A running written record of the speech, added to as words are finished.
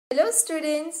Hello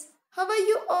students, how are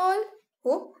you all?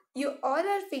 Hope you all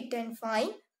are fit and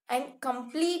fine and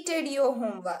completed your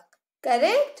homework.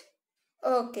 Correct?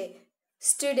 Okay.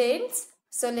 Students,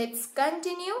 so let's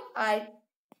continue our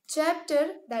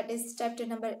chapter, that is chapter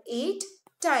number 8,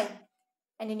 time.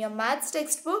 And in your maths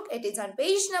textbook, it is on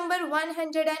page number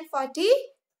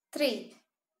 143.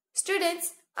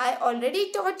 Students, I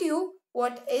already taught you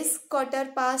what is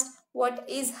quarter past, what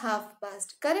is half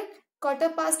past. Correct?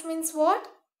 Quarter past means what?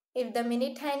 If the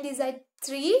minute hand is at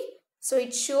 3, so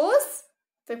it shows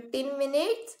 15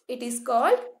 minutes. It is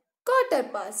called quarter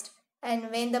past.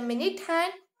 And when the minute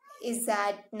hand is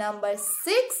at number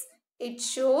 6, it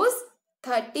shows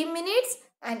 30 minutes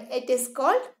and it is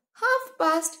called half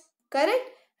past.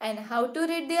 Correct? And how to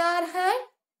read the hour hand?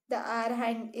 The hour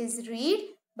hand is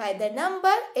read by the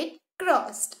number it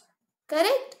crossed.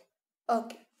 Correct?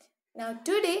 Okay. Now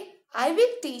today I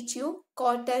will teach you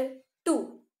quarter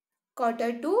 2.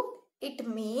 Quarter 2, it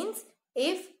means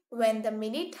if when the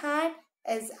minute hand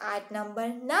is at number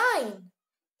 9.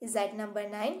 Is at number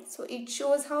 9. So it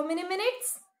shows how many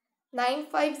minutes? 9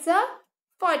 5s are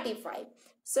 45.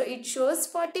 So it shows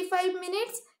 45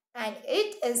 minutes and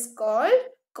it is called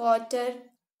quarter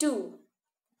 2.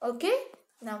 Okay.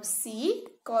 Now see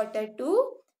quarter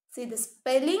 2. See the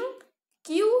spelling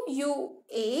QUARTER.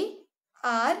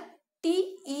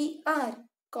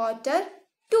 Quarter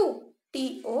 2.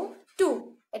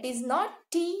 TO2. It is not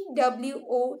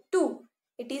TWO2.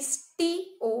 It is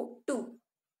TO2.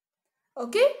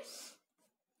 Okay.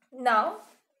 Now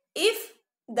if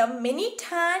the minute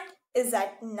hand is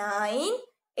at 9,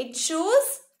 it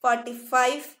shows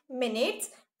 45 minutes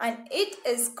and it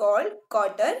is called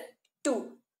quarter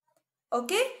 2.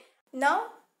 Okay.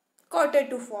 Now quarter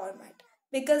 2 format,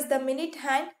 because the minute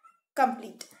hand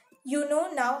complete. You know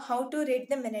now how to read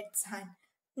the minutes hand.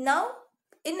 Now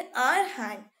in hour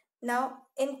hand, now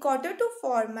in quarter 2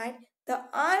 format, the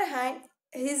hour hand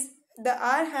is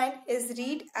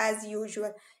read as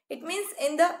usual. It means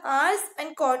in the hours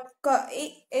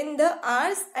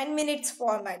and minutes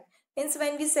format. Means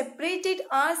when we separated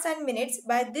hours and minutes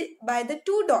by the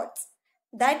two dots,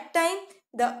 that time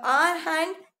the hour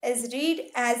hand is read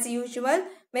as usual,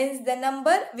 means the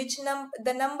number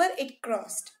it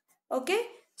crossed. Okay,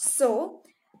 so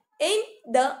in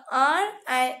the hour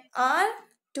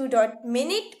 2 dot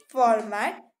minute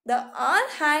format, the hour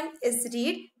hand is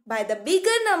read by the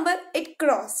bigger number it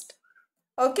crossed.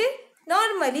 Okay,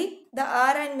 normally the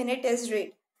hour and minute is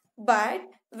read, but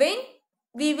when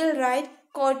we will write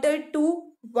quarter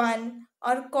to 1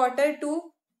 or quarter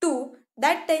to 2,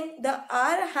 that time the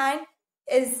hour hand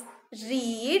is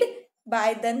read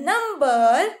by the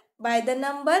number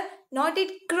not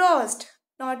it crossed,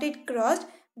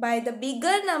 by the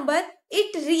bigger number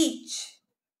it reach.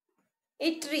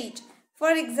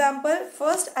 For example,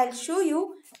 first I'll show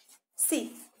you.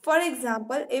 See, for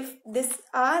example, if this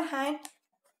hour hand,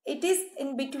 it is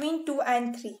in between 2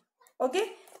 and 3.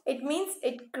 Okay, it means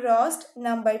it crossed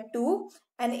number 2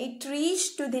 and it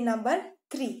reached to the number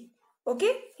 3.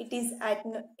 Okay, it is at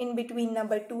in between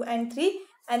number 2 and 3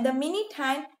 and the minute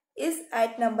hand is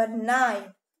at number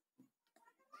 9.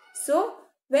 So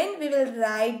when we will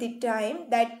write the time,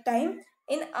 that time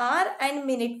in hour and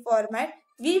minute format,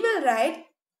 we will write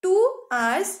 2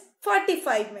 hours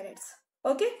 45 minutes.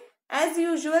 Okay, as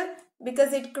usual,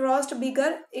 because it crossed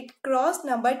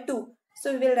number 2.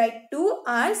 So we will write 2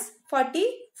 hours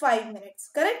 45 minutes.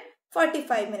 Correct?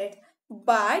 45 minutes.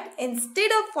 But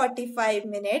instead of 45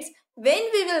 minutes, when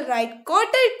we will write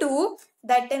quarter 2,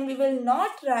 that time we will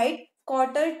not write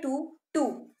quarter to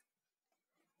 2.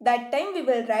 That time we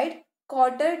will write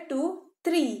quarter to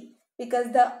 3,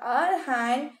 because the hour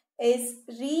hand is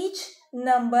reach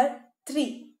number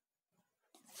 3.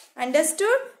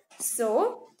 Understood?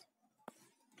 So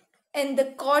in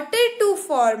the quarter 2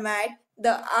 format,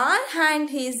 the hour hand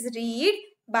is read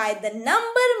by the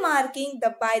number marking,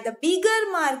 by the bigger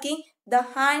marking, the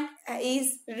hand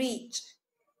is reached.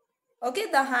 Okay,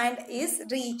 the hand is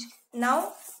reached.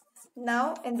 Now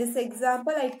in this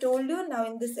example, I told you, now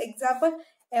in this example,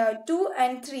 2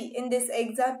 and 3. In this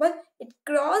example, it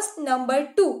crossed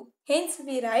number 2. Hence,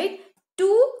 we write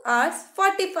 2 hours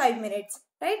 45 minutes.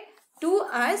 Right? 2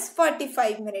 hours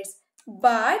 45 minutes.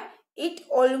 But it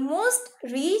almost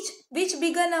reached which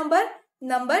bigger number?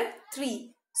 Number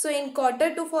 3. So, in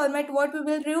quarter 2 format, what we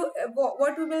will do?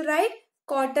 What we will write?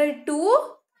 Quarter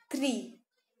to 3.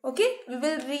 Okay? We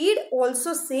will read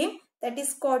also same, that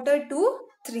is quarter to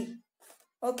 3.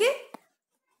 Okay?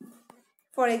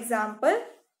 For example,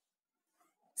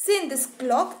 see in this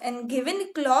clock, and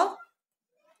given clock,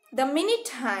 the minute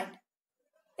hand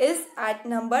is at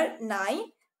number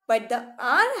 9, but the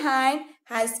hour hand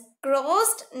has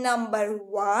crossed number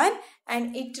 1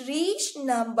 and it reached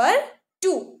number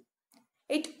 2.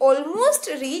 It almost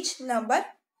reached number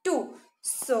 2.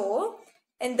 So,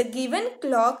 in the given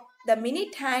clock, the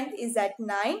minute hand is at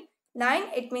 9. 9,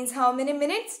 it means how many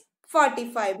minutes?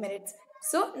 45 minutes.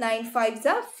 So, 9 fives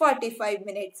are 45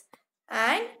 minutes.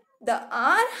 And the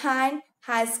hour hand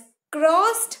has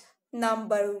crossed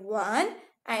number 1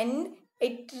 and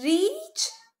it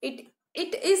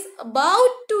is about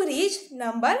to reach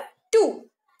number 2.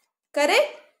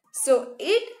 Correct? So,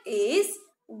 it is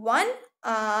 1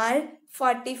 hour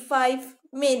 45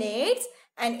 minutes,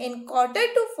 and in quarter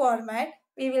to format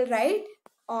we will write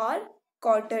or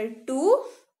quarter to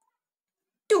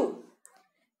 2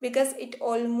 because it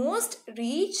almost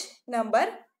reached number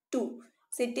 2.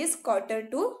 So, it is quarter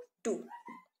to 2.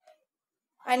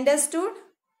 Understood?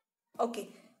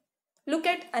 Okay. Look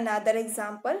at another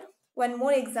example. One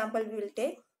more example we will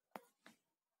take.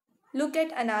 Look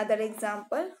at another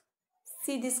example.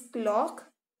 See this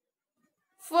clock.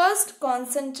 First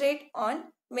concentrate on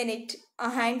minute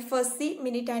hand. First see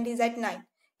minute hand is at 9.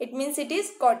 It means it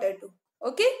is quarter to.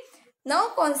 Okay. Now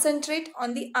concentrate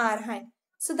on the hour hand.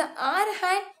 So the hour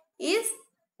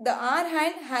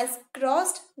hand has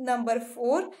crossed number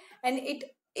 4 and it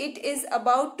is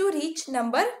about to reach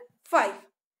number 5.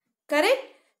 Correct?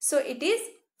 So it is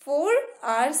 4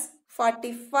 hours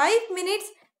 45 minutes,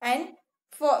 and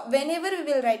for whenever we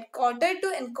will write quarter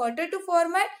to and quarter to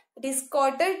format, it is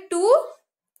quarter to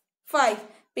 5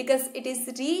 because it is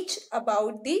reached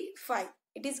about the 5.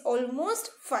 It is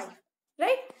almost 5.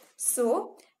 Right?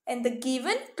 So, in the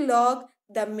given clock,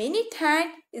 the minute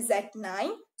hand is at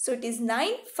 9. So, it is 9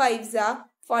 fives are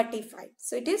 45.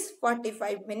 So, it is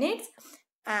 45 minutes,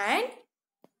 and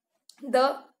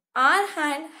the hour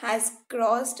hand has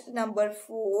crossed number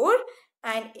 4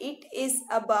 and it is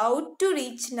about to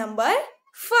reach number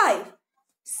 5.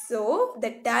 So,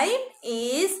 the time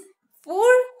is 4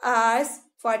 hours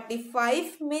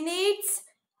 45 minutes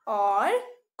or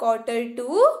quarter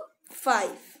to 5.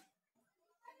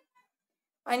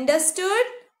 Understood?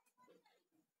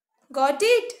 Got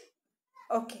it?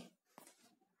 Okay.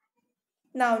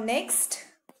 Now next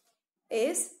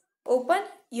is open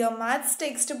your maths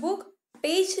textbook,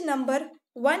 page number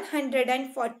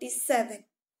 147.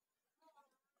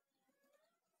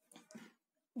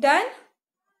 Done?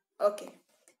 Okay.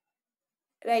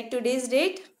 Write today's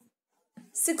date,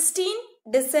 16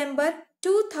 December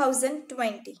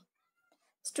 2020.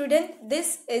 Student,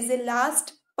 this is the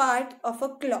last part of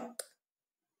a clock.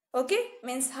 Okay,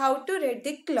 means how to read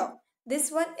the clock. This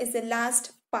one is the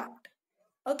last part.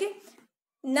 Okay.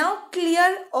 Now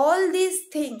clear all these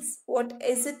things. What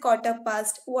is a quarter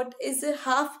past? What is a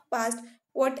half past?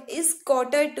 What is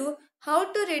quarter to?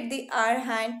 How to read the hour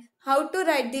hand? How to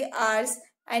write the hours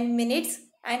and minutes?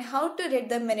 And how to read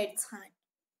the minutes hand?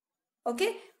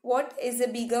 Okay. What is the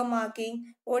bigger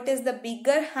marking? What is the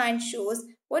bigger hand shows?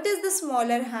 What is the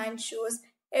smaller hand shows?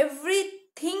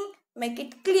 Everything make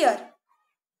it clear.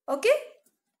 Okay.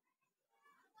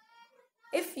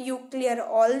 If you clear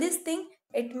all these things,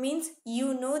 it means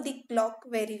you know the clock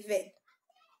very well.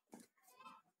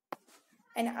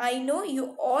 And I know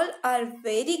you all are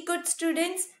very good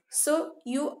students. So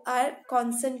you are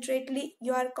concentrating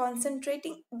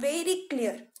very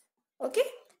clear. Okay.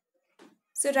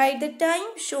 So write the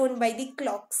time shown by the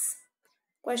clocks.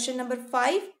 Question number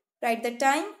 5. Write the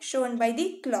time shown by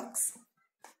the clocks.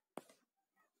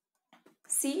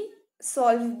 See,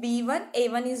 solve B1.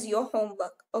 A1 is your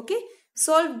homework. Okay.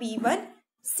 Solve B1.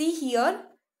 See here.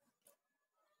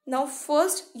 Now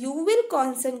first you will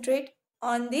concentrate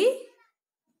on the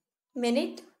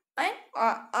minute and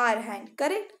hour hand.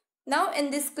 Correct? Now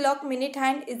in this clock, minute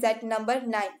hand is at number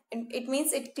 9. And it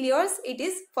means it clears. It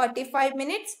is 45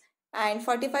 minutes. And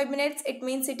 45 minutes, it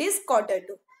means it is quarter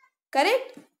to.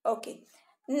 Correct? Okay.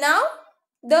 Now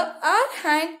the hour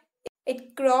hand,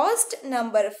 it crossed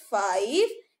number 5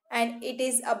 and it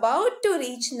is about to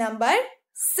reach number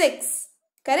 6.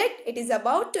 Correct? It is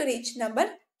about to reach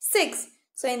number 6.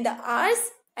 So in the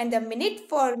hours and the minute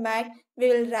format, we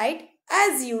will write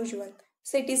as usual.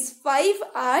 So it is 5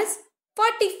 hours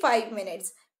 45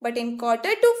 minutes. But in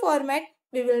quarter to format,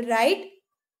 we will write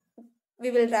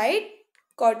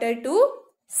quarter to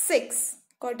 6.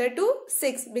 Quarter to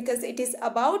 6 because it is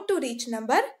about to reach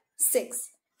number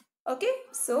 6. Okay.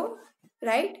 So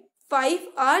write 5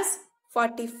 hours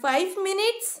 45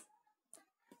 minutes.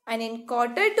 And in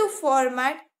quarter to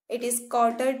format, it is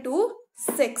quarter to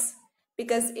 6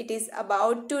 because it is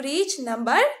about to reach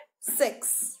number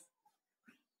 6.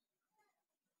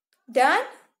 Done?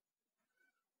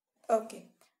 Okay.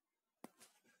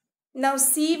 Now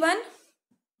C1.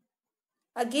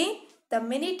 Again, the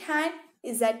minute hand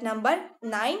is at number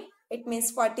 9. It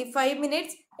means 45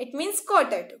 minutes. It means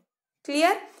quarter to.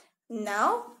 Clear?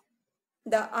 Now,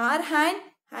 the hour hand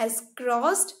has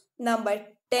crossed number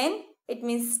 10. It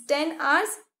means 10 hours,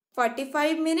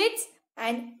 45 minutes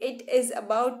and it is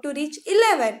about to reach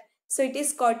 11. So, it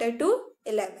is quarter to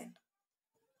 11.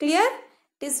 Clear?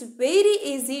 It is very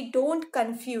easy. Don't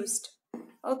confused.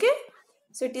 Okay?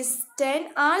 So, it is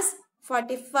 10 hours,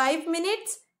 45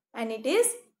 minutes and it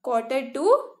is quarter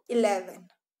to 11.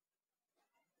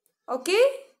 Okay?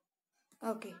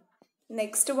 Okay.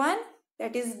 Next one,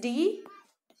 that is D.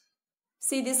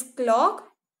 See this clock.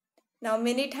 Now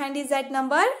minute hand is at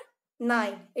number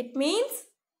 9. It means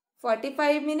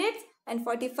 45 minutes and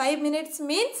 45 minutes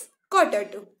means quarter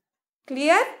to.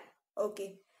 Clear?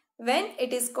 Okay. When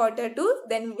it is quarter to,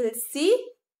 then we will see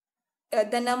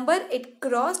the number it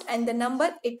crossed and the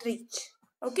number it reached.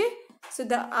 Okay. So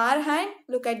the hour hand,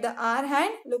 look at the hour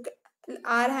hand. Look,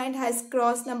 hour hand has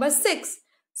crossed number 6.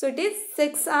 So it is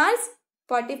 6 hours,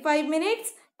 45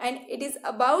 minutes and it is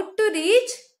about to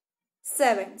reach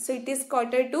 7. So it is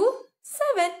quarter to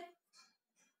 7.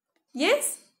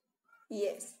 Yes?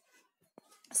 Yes.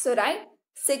 So write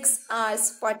 6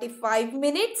 hours, 45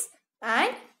 minutes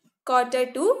and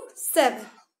quarter to 7.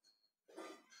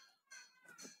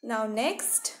 Now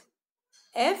next,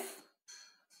 F.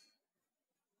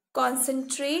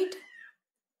 Concentrate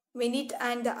minute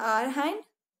and the hour hand.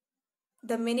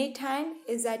 The minute hand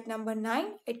is at number 9.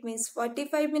 It means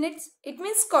 45 minutes. It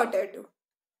means quarter to.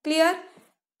 Clear?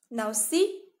 Now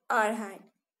see hour hand.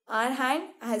 Hour hand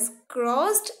has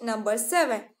crossed number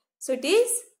 7. So it is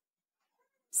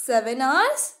 7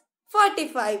 hours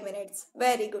 45 minutes.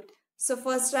 Very good. So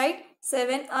first write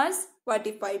 7 hours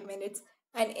 45 minutes.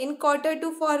 And in quarter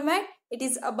to format, it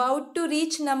is about to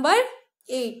reach number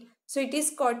 8. So it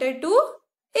is quarter to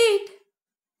 8.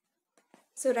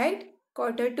 So write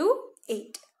quarter to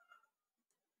 8.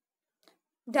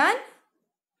 Done?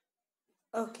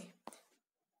 Okay.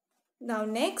 Now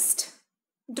next,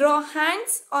 draw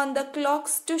hands on the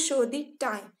clocks to show the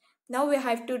time. Now we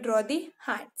have to draw the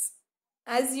hands.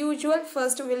 As usual,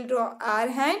 first we will draw hour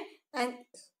hand and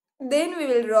then we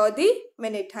will draw the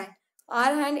minute hand.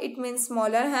 Hour hand it means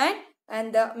smaller hand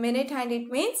and the minute hand it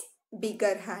means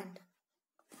bigger hand.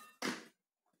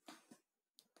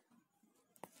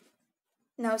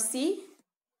 Now see,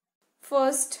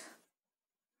 first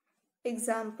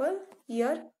example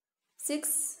here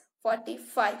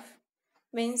 6:45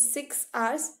 means 6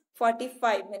 hours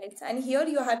 45 minutes and here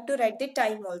you have to write the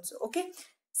time also. Okay,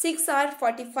 6 hours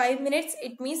 45 minutes,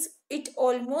 it means it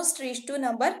almost reached to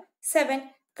number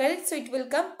 7. Correct? So it will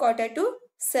come quarter to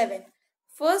 7.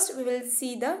 First we will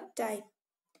see the time.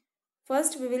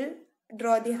 First we will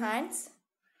draw the hands.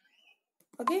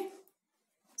 Okay,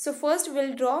 so first we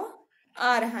will draw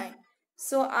hour hand.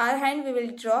 So hour hand we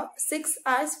will draw 6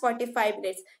 hours 45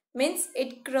 minutes means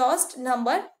it crossed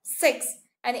number 6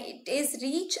 and it is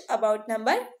reached about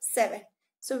number 7.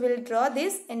 So we will draw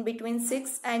this in between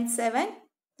 6 and 7,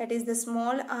 that is the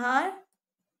small hour,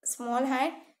 small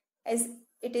hand, as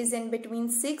it is in between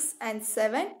 6 and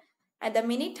 7 and the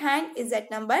minute hand is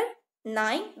at number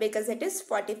 9 because it is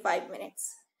 45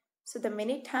 minutes. So the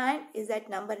minute hand is at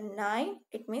number 9,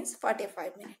 it means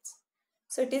 45 minutes.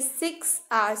 So it is 6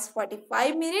 hours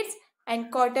 45 minutes and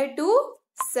quarter to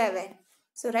 7.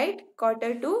 So write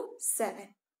quarter to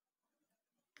 7.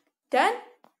 Done?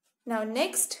 Now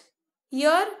next,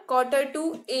 here quarter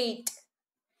to 8.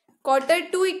 Quarter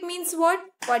to it means what?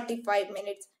 45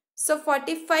 minutes. So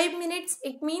 45 minutes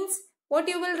it means what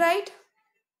you will write?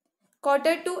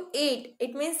 Quarter to 8.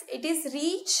 It means it is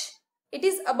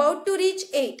about to reach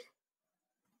 8.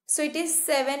 So it is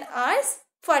 7 hours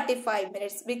 45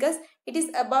 minutes because it is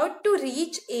about to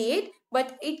reach 8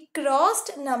 but it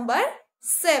crossed number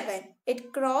 7.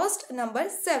 It crossed number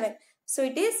 7. So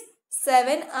it is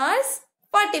 7 hours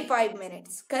 45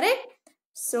 minutes. Correct?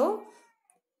 So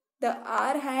the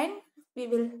hour hand we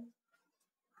will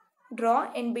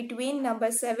draw in between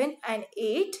number 7 and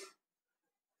 8.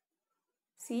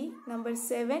 See, number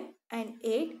 7 and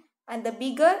 8 and the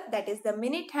bigger, that is the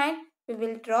minute hand, we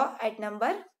will draw at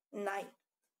number 9.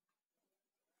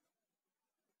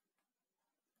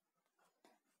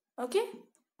 Okay,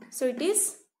 so it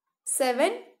is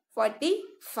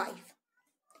 7:45.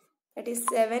 That is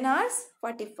 7 hours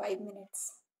 45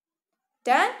 minutes.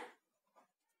 Done?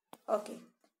 Okay.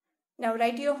 Now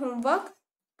write your homework.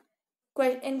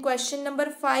 In question number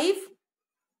 5,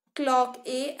 clock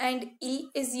A and E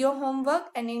is your homework,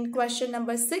 and in question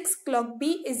number 6, clock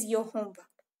B is your homework.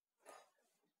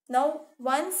 Now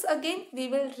once again we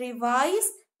will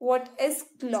revise what is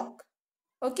clock.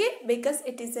 Okay, because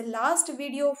it is the last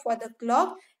video for the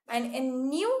clock, and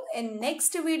in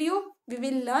next video we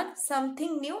will learn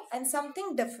something new and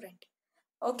something different.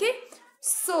 Okay,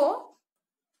 so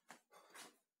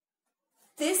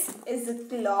this is a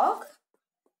clock.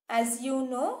 As you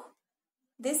know,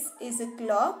 this is a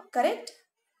clock, correct?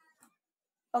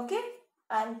 Okay,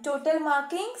 and total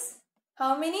markings,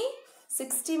 how many?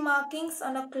 60 markings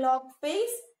on a clock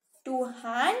face, 2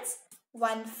 hands,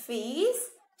 1 face.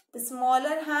 The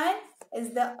smaller hand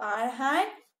is the hour hand,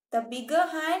 the bigger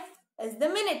hand is the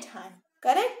minute hand,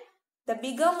 correct? The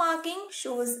bigger marking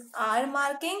shows hour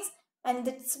markings, and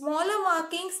the smaller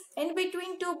markings in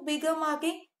between two bigger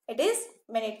marking, it is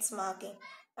minutes marking.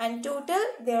 And total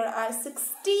there are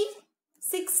 60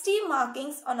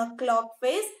 markings on a clock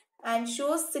face and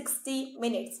shows 60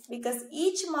 minutes because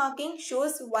each marking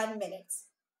shows 1 minute.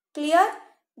 Clear?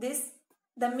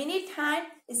 The minute hand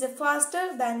is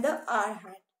faster than the hour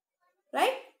hand,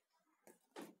 right?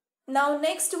 Now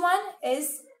next one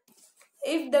is,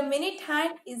 if the minute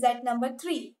hand is at number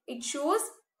 3, it shows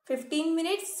 15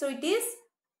 minutes, so it is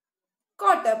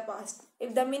quarter past.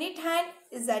 If the minute hand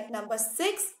is at number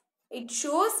 6, it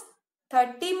shows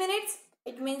 30 minutes,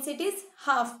 it means it is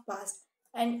half past.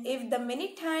 And if the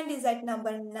minute hand is at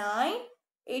number 9,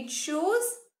 it shows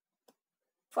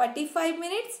 45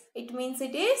 minutes, it means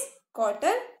it is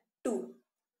quarter to.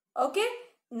 Okay,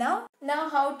 now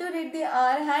how to read the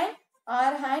hour hand?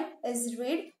 Hour hand is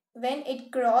read when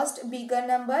it crossed bigger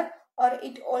number, or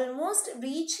it almost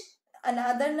reached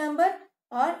another number,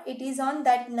 or it is on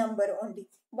that number only,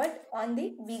 but on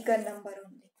the bigger number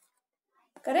only.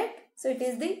 Correct? So it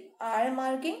is the hour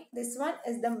marking. This one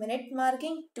is the minute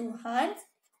marking, 2 hands.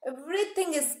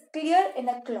 Everything is clear in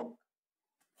a clock.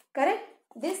 Correct?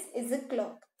 This is a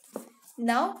clock.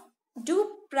 Now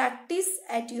do practice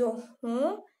at your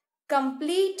home.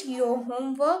 Complete your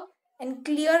homework and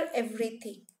clear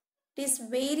everything. It is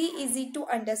very easy to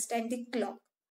understand the clock.